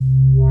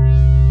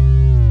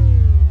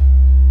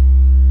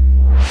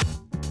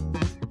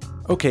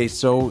Okay,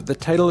 so the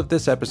title of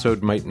this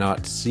episode might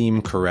not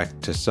seem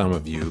correct to some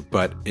of you,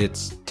 but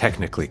it's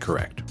technically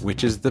correct,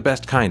 which is the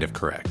best kind of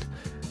correct.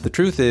 The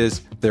truth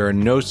is, there are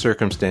no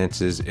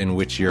circumstances in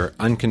which you're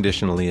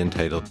unconditionally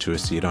entitled to a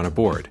seat on a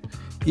board.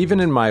 Even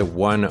in my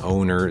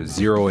one-owner,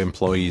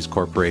 zero-employees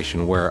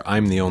corporation where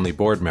I'm the only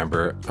board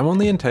member, I'm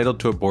only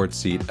entitled to a board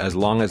seat as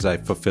long as I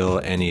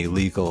fulfill any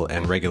legal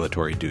and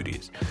regulatory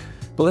duties.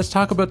 But let's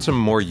talk about some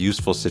more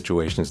useful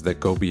situations that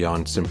go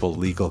beyond simple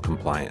legal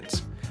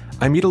compliance.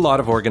 I meet a lot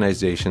of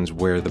organizations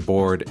where the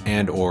board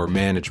and/or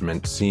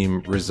management seem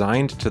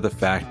resigned to the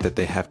fact that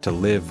they have to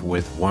live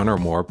with one or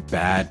more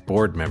bad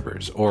board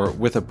members, or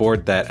with a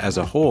board that as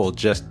a whole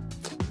just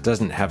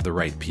doesn't have the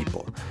right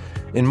people.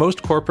 In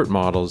most corporate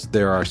models,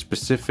 there are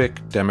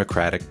specific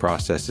democratic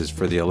processes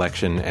for the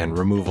election and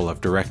removal of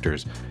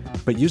directors,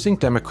 but using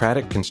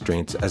democratic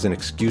constraints as an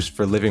excuse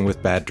for living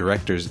with bad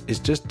directors is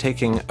just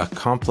taking a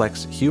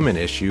complex human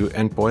issue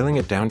and boiling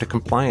it down to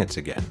compliance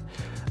again.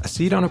 A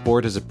seat on a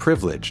board is a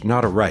privilege,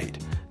 not a right.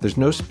 There's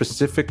no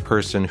specific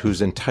person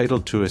who's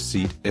entitled to a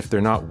seat if they're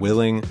not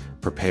willing,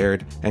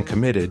 prepared, and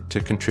committed to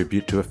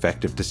contribute to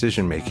effective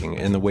decision-making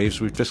in the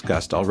ways we've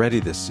discussed already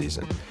this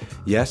season.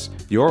 Yes,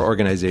 your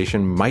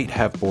organization might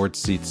have board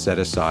seats set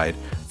aside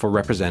for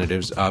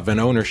representatives of an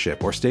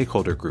ownership or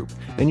stakeholder group,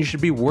 and you should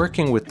be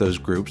working with those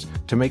groups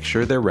to make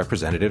sure their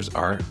representatives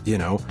are,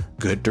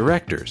 good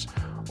directors.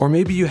 Or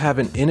maybe you have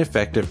an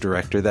ineffective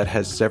director that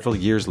has several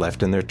years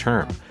left in their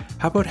term.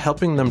 How about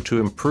helping them to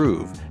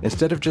improve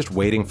instead of just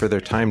waiting for their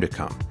time to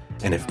come?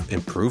 And if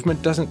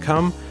improvement doesn't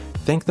come,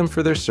 thank them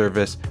for their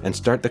service and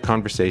start the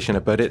conversation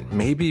about it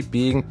maybe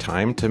being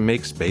time to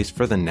make space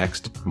for the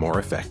next, more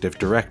effective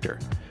director.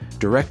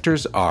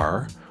 Directors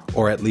are,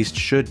 or at least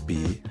should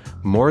be,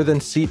 more than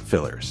seat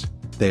fillers.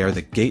 They are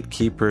the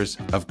gatekeepers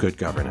of good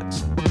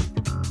governance.